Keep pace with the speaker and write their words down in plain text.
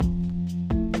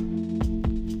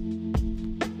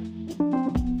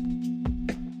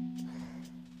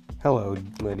Hello,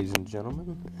 ladies and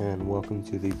gentlemen, and welcome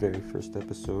to the very first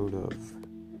episode of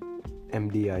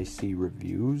MDIC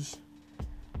Reviews.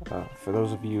 For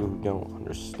those of you who don't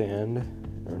understand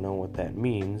or know what that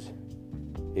means,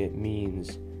 it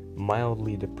means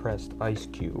Mildly Depressed Ice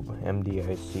Cube,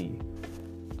 MDIC.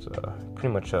 It's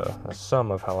pretty much a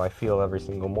sum of how I feel every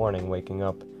single morning waking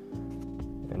up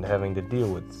and having to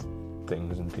deal with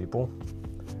things and people.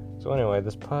 So anyway,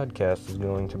 this podcast is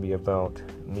going to be about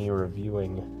me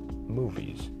reviewing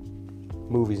movies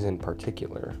in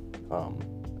particular, and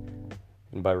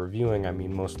by reviewing I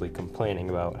mean mostly complaining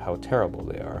about how terrible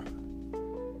they are.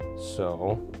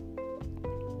 So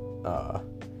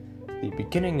the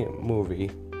beginning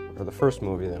movie, or the first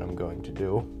movie that I'm going to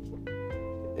do,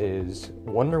 is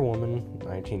Wonder Woman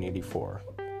 1984.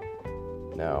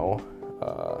 Now,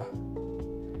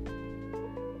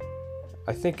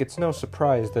 I think it's no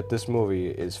surprise that this movie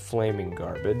is flaming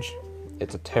garbage.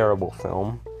 It's a terrible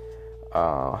film.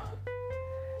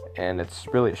 And it's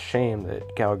really a shame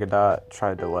that Gal Gadot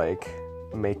tried to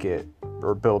make it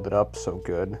or build it up so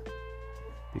good,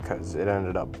 because it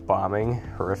ended up bombing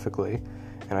horrifically.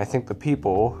 And I think the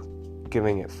people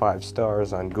giving it 5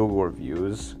 stars on Google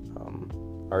reviews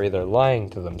are either lying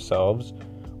to themselves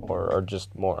or are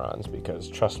just morons, because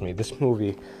trust me, this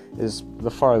movie is the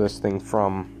farthest thing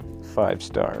from 5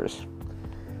 stars.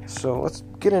 So let's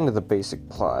get into the basic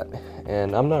plot.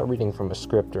 And I'm not reading from a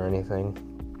script or anything.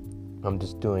 I'm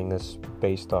just doing this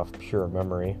based off pure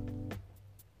memory.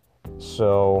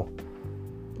 So,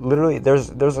 literally, there's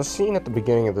a scene at the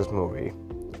beginning of this movie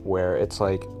where it's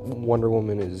like Wonder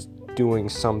Woman is doing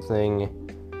something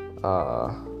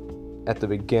at the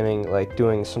beginning, like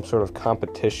doing some sort of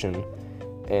competition.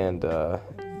 And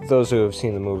those who have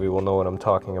seen the movie will know what I'm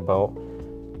talking about.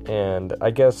 And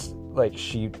I guess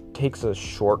she takes a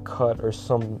shortcut or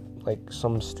some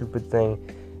stupid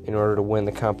thing in order to win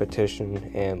the competition,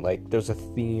 and there's a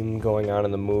theme going on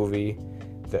in the movie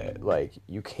that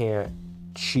you can't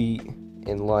cheat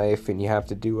in life and you have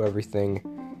to do everything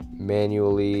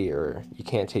manually, or you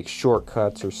can't take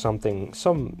shortcuts or something,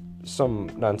 some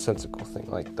nonsensical thing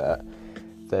like that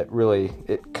really,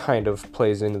 it kind of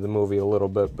plays into the movie a little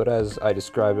bit, but as I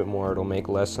describe it more, it'll make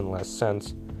less and less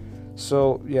sense.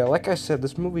 So, yeah, like I said,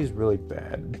 this movie is really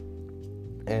bad,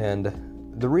 and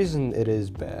the reason it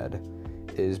is bad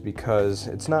is because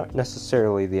it's not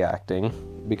necessarily the acting,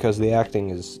 because the acting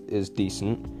is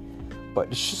decent, but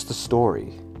it's just the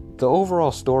story. The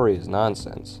overall story is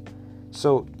nonsense.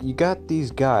 So, you got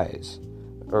these guys,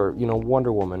 or,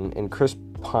 Wonder Woman and Chris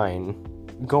Pine,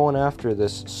 going after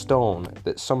this stone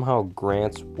that somehow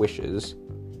grants wishes,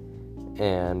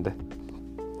 and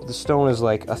the stone is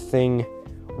a thing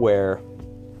where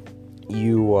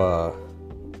you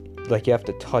have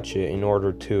to touch it in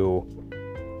order to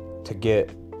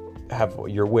have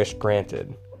your wish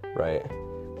granted, right?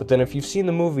 But then if you've seen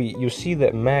the movie, you see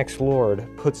that Max Lord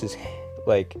puts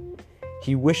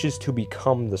he wishes to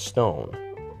become the stone,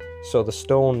 so the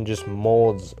stone just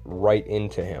molds right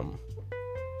into him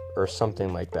or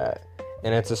something like that,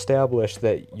 and it's established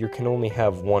that you can only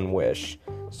have one wish.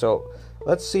 So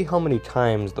let's see how many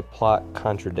times the plot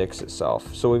contradicts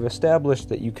itself. So we've established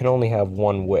that you can only have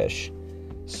one wish.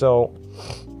 So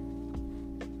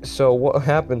what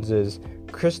happens is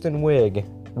Kristen Wiig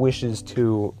wishes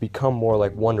to become more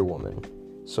like Wonder Woman.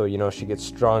 So, she gets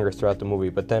stronger throughout the movie,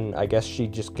 but then I guess she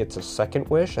just gets a second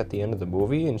wish at the end of the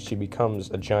movie and she becomes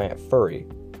a giant furry.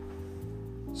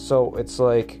 So it's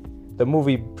the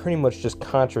movie pretty much just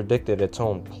contradicted its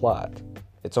own plot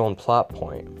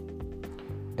point.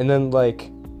 And then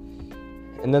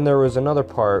there was another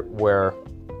part where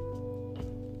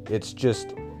it's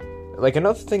just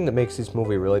another thing that makes this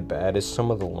movie really bad is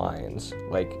some of the lines.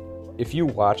 If you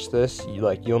watch this,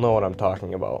 you'll know what I'm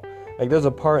talking about. There's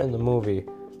a part in the movie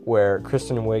where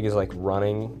Kristen Wiig is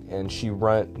running, and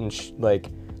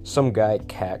some guy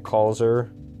catcalls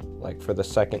her for the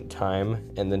second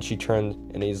time, and then she turns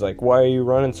and he's like, "Why are you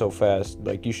running so fast?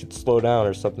 You should slow down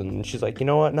or something." And she's like, "You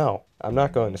know what? No, I'm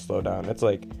not going to slow down." It's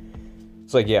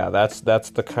yeah, that's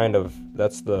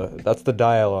the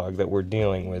dialogue that we're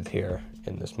dealing with here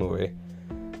in this movie.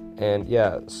 And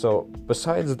yeah, so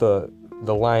besides the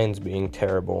lines being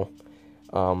terrible,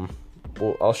 I'll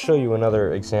show you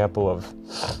another example of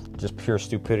just pure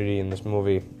stupidity in this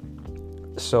movie.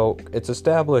 So it's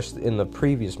established in the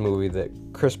previous movie that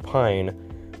Chris Pine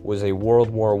was a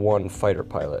World War I fighter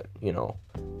pilot,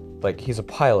 he's a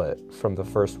pilot from the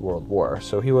First World War,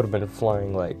 so he would have been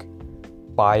flying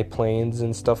biplanes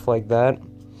and stuff like that,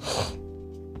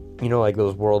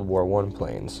 those World War I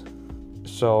planes.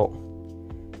 So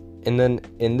And then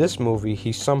in this movie,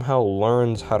 he somehow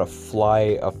learns how to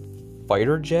fly a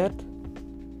fighter jet?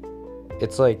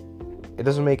 It's like, it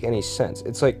doesn't make any sense.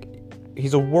 It's like,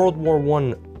 he's a World War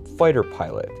I fighter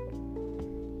pilot,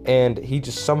 and he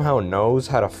just somehow knows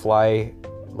how to fly,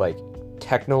 like,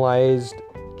 technologized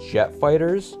jet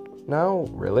fighters now?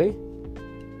 Really?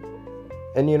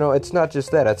 And, you know, it's not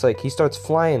just that. It's like, he starts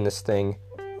flying this thing,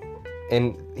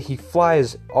 and he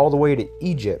flies all the way to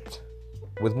Egypt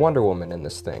with Wonder Woman in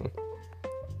this thing.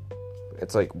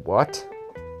 It's like, what?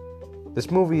 This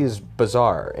movie is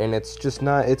bizarre, and it's just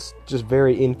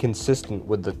very inconsistent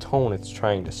with the tone it's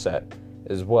trying to set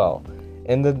as well.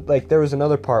 And then, like, there was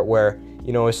another part where,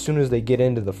 you know, as soon as they get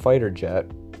into the fighter jet,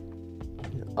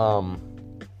 and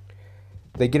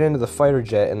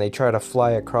they try to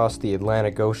fly across the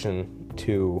Atlantic Ocean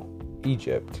to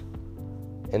Egypt.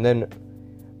 And then,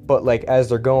 but, like, as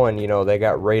they're going, you know, they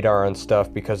got radar and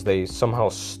stuff because they somehow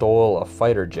stole a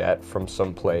fighter jet from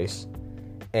someplace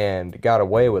and got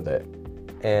away with it.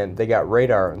 And they got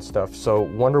radar and stuff. So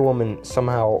Wonder Woman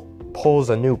somehow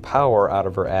pulls a new power out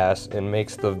of her ass and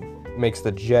makes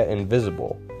the jet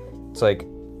invisible. It's like,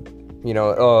 you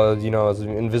know, it's an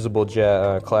invisible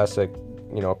jet, classic,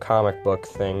 you know, comic book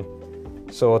thing.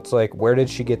 So it's like, where did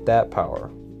she get that power?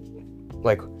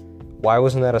 Like, why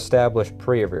wasn't that established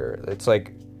prior? It's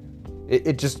like,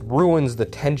 it just ruins the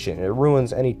tension. It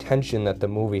ruins any tension that the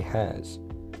movie has.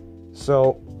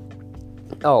 So,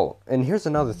 oh, and here's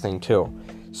another thing too.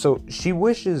 So she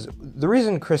wishes, the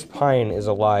reason Chris Pine is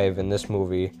alive in this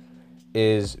movie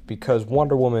is because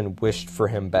Wonder Woman wished for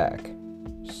him back.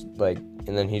 Like,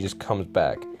 and then he just comes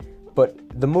back. But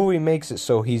the movie makes it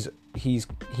so he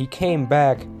came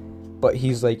back, but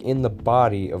he's like in the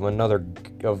body of another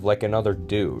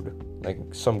dude, like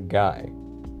some guy.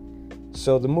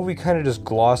 So the movie kind of just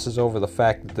glosses over the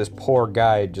fact that this poor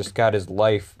guy just got his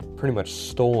life pretty much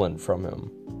stolen from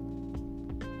him.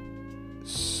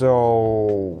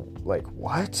 So, like,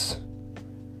 what?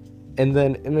 And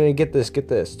then get this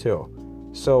too.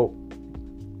 So,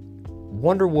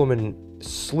 Wonder Woman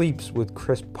sleeps with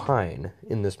Chris Pine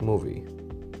in this movie.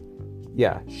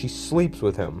 Yeah, she sleeps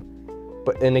with him.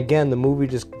 But, and again, the movie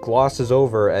just glosses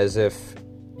over as if,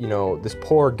 you know, this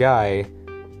poor guy's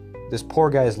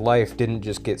life didn't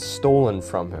just get stolen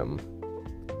from him.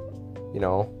 You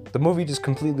know? The movie just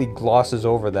completely glosses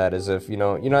over that as if, you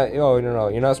know,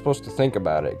 you're not supposed to think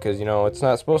about it, because, you know, it's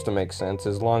not supposed to make sense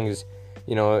as long as,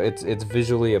 you know, it's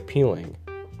visually appealing.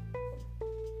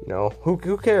 You know,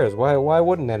 who cares? Why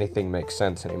wouldn't anything make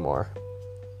sense anymore?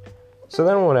 So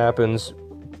then what happens,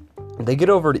 they get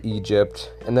over to Egypt,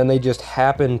 and then they just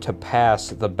happen to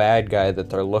pass the bad guy that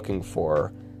they're looking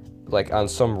for, like, on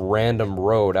some random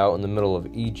road out in the middle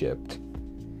of Egypt.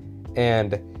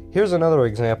 And here's another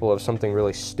example of something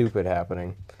really stupid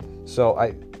happening. So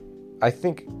I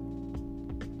think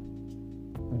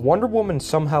Wonder Woman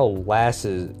somehow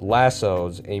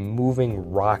lassos a moving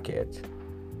rocket.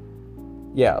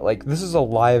 Yeah, like, this is a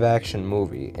live action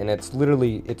movie, and it's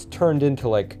turned into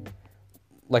like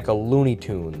a Looney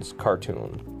Tunes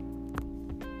cartoon.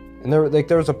 And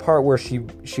there was a part where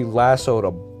she lassoed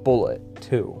a bullet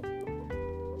too.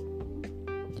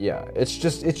 Yeah, it's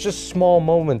just small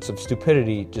moments of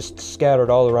stupidity just scattered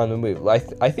all around the movie.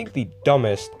 I think the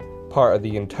dumbest part of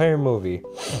the entire movie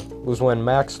was when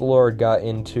Max Lord got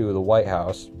into the White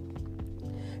House,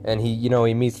 and he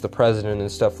meets the president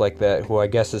and stuff like that, who I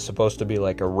guess is supposed to be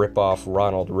like a rip-off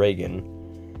Ronald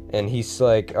Reagan. And he's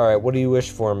like, all right, what do you wish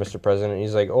for, Mr. President? And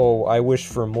he's like, oh, I wish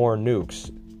for more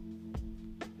nukes.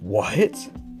 What?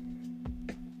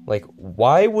 Like,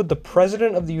 why would the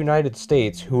President of the United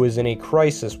States, who is in a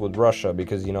crisis with Russia,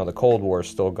 because, you know, the Cold War is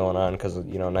still going on because of,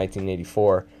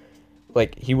 1984,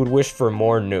 like, he would wish for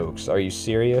more nukes? Are you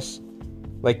serious?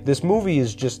 Like, this movie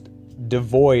is just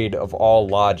devoid of all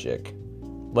logic.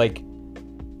 Like,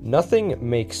 nothing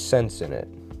makes sense in it.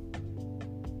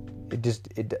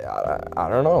 I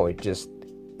don't know, it just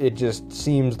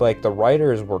seems like the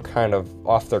writers were kind of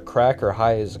off their cracker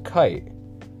high as a kite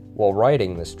while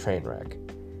writing this train wreck.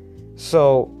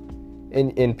 So,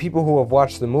 and people who have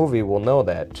watched the movie will know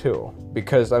that too.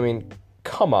 Because, I mean,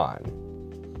 come on.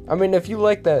 I mean, if you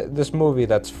like this movie,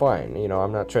 that's fine. You know,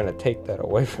 I'm not trying to take that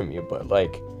away from you. But,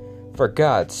 like, for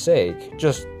God's sake,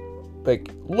 just,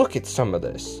 like, look at some of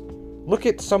this. Look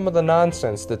at some of the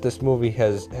nonsense that this movie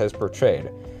has portrayed.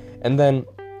 And then,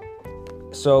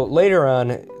 so later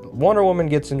on, Wonder Woman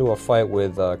gets into a fight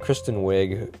with Kristen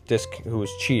Wiig,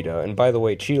 who's Cheetah. And by the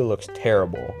way, Cheetah looks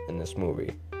terrible in this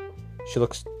movie. She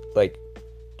looks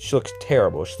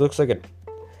terrible. She looks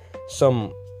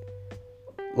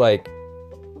like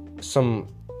some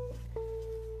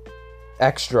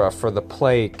extra for the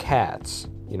play Cats,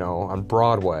 on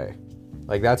Broadway.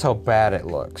 Like, that's how bad it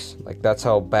looks. Like, that's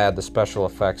how bad the special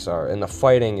effects are. And the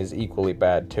fighting is equally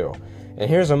bad, too.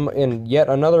 And yet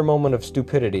another moment of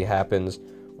stupidity happens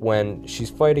when she's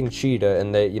fighting Cheetah,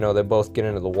 and they both get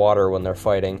into the water when they're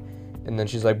fighting. And then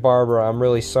she's like, Barbara, I'm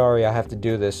really sorry, I have to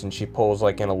do this. And she pulls,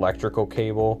 like, an electrical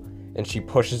cable, and she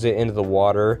pushes it into the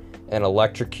water and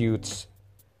electrocutes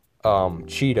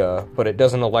Cheetah, but it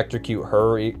doesn't electrocute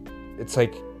her. It's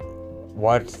like,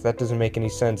 what? That doesn't make any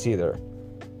sense either.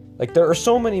 Like, there are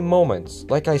so many moments,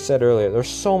 like I said earlier, there's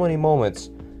so many moments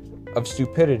of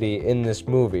stupidity in this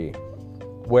movie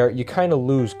where you kind of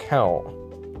lose count.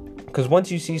 Because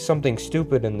once you see something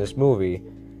stupid in this movie,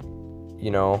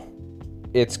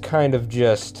 it's kind of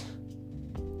just,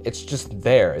 it's just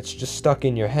there. It's just stuck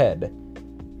in your head.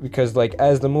 Because, like,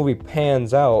 as the movie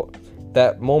pans out,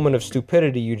 that moment of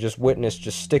stupidity you just witnessed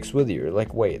just sticks with you. You're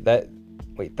like,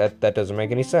 that doesn't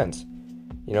make any sense.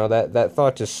 That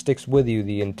thought just sticks with you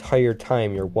the entire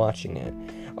time you're watching it.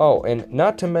 Oh, and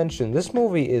not to mention, this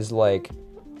movie is like,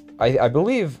 I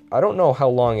believe, I don't know how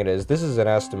long it is. This is an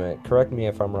estimate. Correct me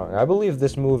if I'm wrong. I believe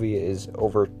this movie is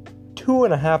over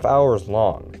 2.5 hours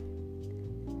long.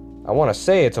 I want to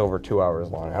say it's over 2 hours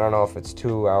long. I don't know if it's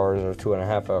 2 hours or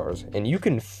 2.5 hours. And you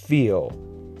can feel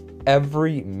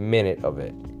every minute of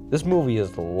it. This movie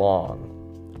is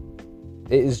long.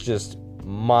 It is just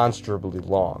monstrously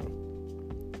long.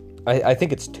 I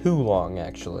think it's too long,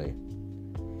 actually.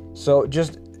 So,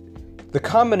 just the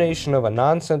combination of a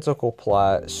nonsensical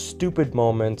plot, stupid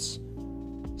moments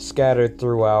scattered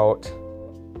throughout,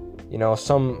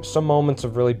 some moments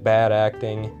of really bad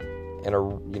acting, and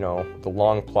the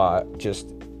long plot, just,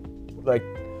 like,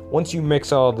 once you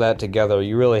mix all of that together,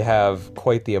 you really have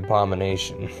quite the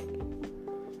abomination.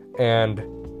 And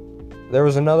there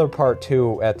was another part,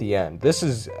 too, at the end. This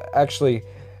is actually,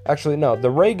 no, the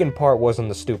Reagan part wasn't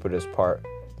the stupidest part.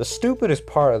 The stupidest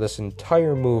part of this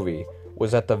entire movie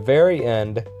was at the very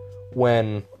end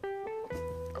when,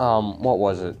 what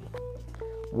was it?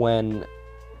 When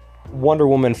Wonder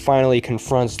Woman finally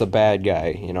confronts the bad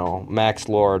guy, Max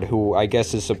Lord, who I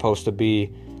guess is supposed to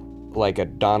be like a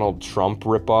Donald Trump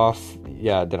ripoff.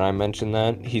 Yeah, did I mention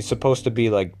that? He's supposed to be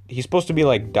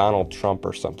like Donald Trump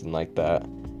or something like that.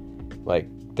 Like,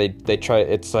 they try,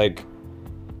 it's like,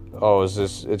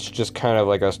 it's just kind of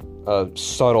like a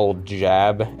subtle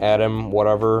jab at him,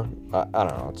 whatever. I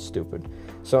don't know, it's stupid.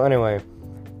 So anyway,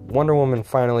 Wonder Woman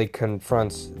finally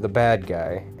confronts the bad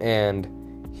guy, and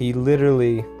she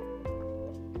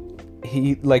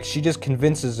just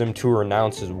convinces him to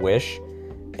renounce his wish,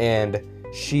 and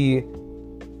she,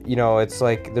 it's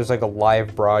like, there's like a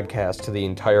live broadcast to the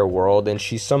entire world, and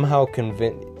she somehow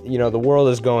convinced, the world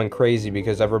is going crazy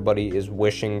because everybody is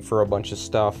wishing for a bunch of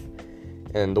stuff,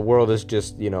 and the world is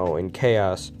just, in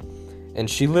chaos. And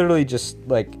she literally just,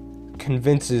 like,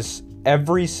 convinces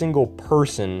every single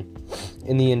person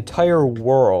in the entire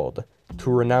world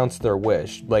to renounce their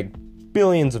wish. Like,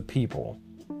 billions of people.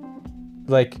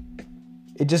 Like,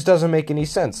 it just doesn't make any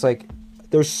sense. Like,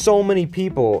 there's so many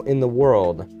people in the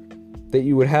world that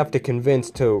you would have to convince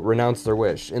to renounce their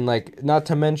wish. And, like, not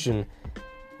to mention,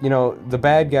 the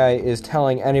bad guy is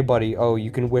telling anybody, oh,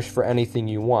 you can wish for anything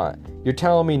you want. You're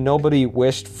telling me nobody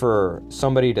wished for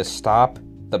somebody to stop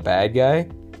the bad guy?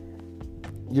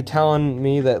 You're telling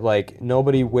me that, like,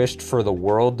 nobody wished for the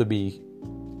world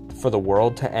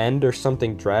to end or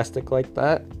something drastic like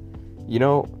that?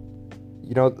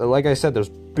 Like I said, there's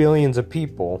billions of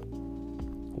people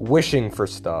wishing for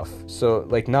stuff. So,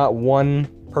 like, not one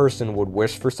person would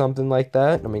wish for something like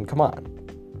that? I mean, come on.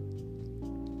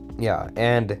 Yeah,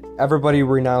 and everybody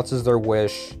renounces their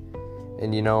wish,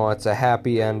 and it's a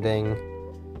happy ending,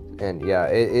 and yeah,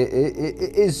 it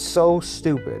is so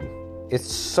stupid. It's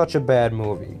such a bad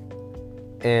movie,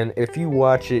 and if you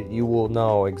watch it, you will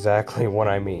know exactly what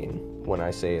I mean when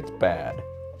I say it's bad.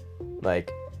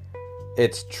 Like,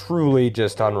 it's truly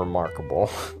just unremarkable.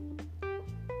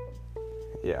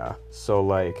 Yeah, so,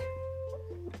 like,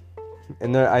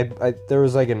 and there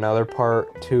was, like, another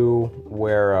part, too,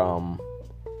 where,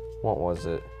 what was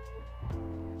it?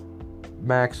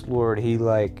 Max Lord, he,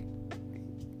 like,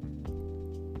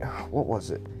 what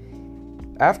was it?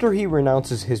 After he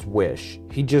renounces his wish,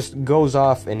 he just goes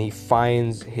off and he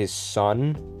finds his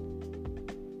son,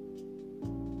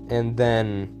 and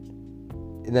then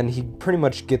he pretty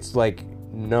much gets, like,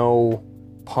 no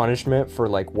punishment for,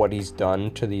 like, what he's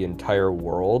done to the entire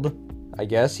world. I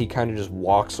guess he kind of just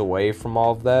walks away from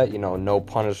all of that, no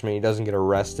punishment. He doesn't get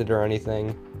arrested or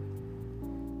anything.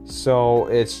 So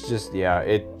it's just,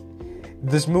 yeah,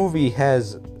 this movie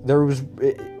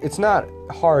it's not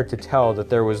hard to tell that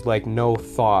there was, like, no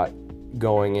thought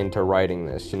going into writing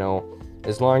this,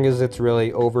 As long as it's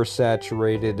really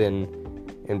oversaturated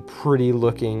and pretty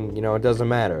looking, it doesn't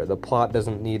matter. The plot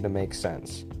doesn't need to make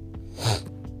sense.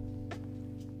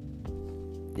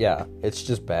 Yeah, it's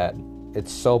just bad.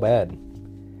 It's so bad.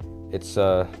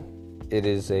 It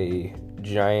is a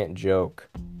giant joke.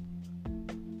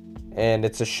 And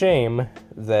it's a shame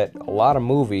that a lot of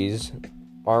movies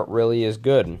aren't really as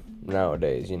good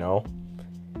nowadays, I'm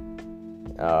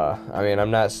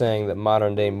not saying that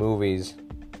modern day movies,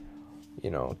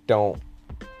 don't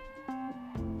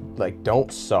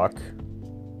suck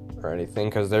or anything,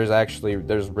 because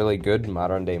there's really good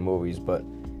modern day movies, but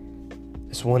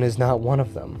this one is not one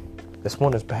of them. This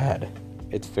one is bad.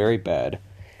 It's very bad.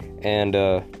 And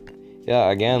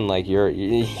again,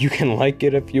 you can like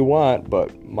it if you want,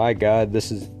 but my God,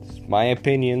 this is my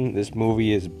opinion. This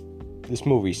movie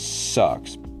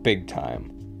sucks big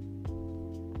time.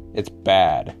 It's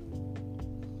bad.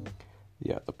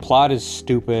 Yeah, the plot is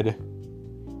stupid.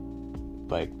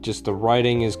 Just the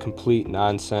writing is complete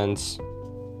nonsense.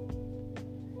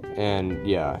 And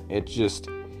yeah, it just...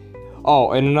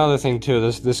 Oh, and another thing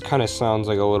too, this kind of sounds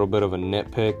like a little bit of a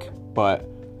nitpick, but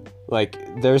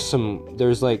there's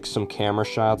some camera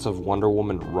shots of Wonder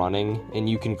Woman running, and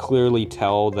you can clearly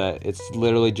tell that it's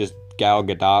literally just Gal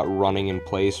Gadot running in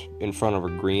place in front of a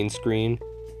green screen,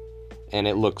 and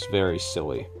it looks very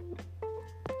silly.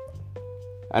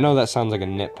 I know that sounds like a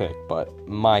nitpick, but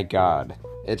my God,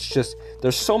 it's just,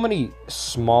 there's so many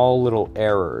small little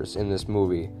errors in this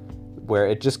movie where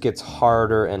it just gets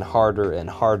harder and harder and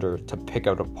harder to pick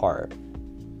out apart.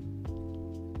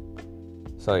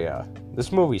 So yeah,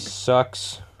 this movie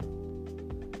sucks.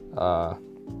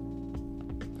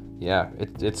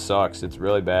 It sucks. It's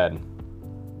really bad.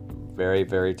 Very,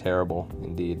 very terrible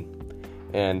indeed.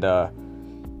 And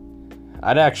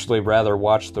I'd actually rather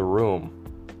watch The Room.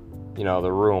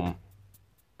 The Room.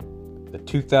 The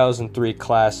 2003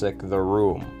 classic The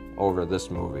Room over this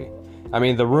movie. I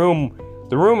mean, The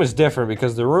Room is different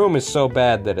because The Room is so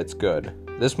bad that it's good.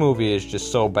 This movie is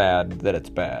just so bad that it's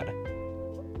bad.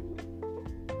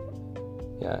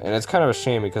 Yeah, and it's kind of a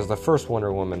shame because the first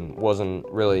Wonder Woman wasn't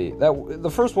really...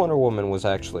 The first Wonder Woman was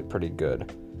actually pretty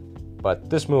good. But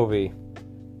this movie,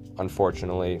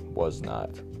 unfortunately, was not.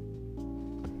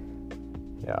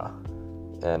 Yeah.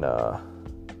 And,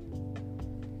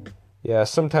 yeah,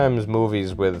 sometimes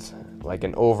movies with,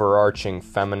 an overarching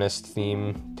feminist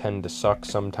theme tend to suck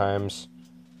sometimes.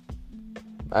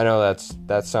 I know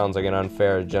that sounds like an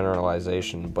unfair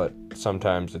generalization, but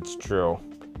sometimes it's true.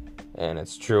 And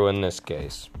it's true in this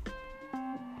case.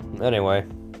 Anyway,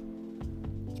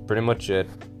 that's pretty much it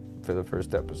for the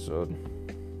first episode.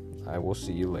 I will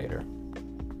see you later.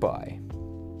 Bye.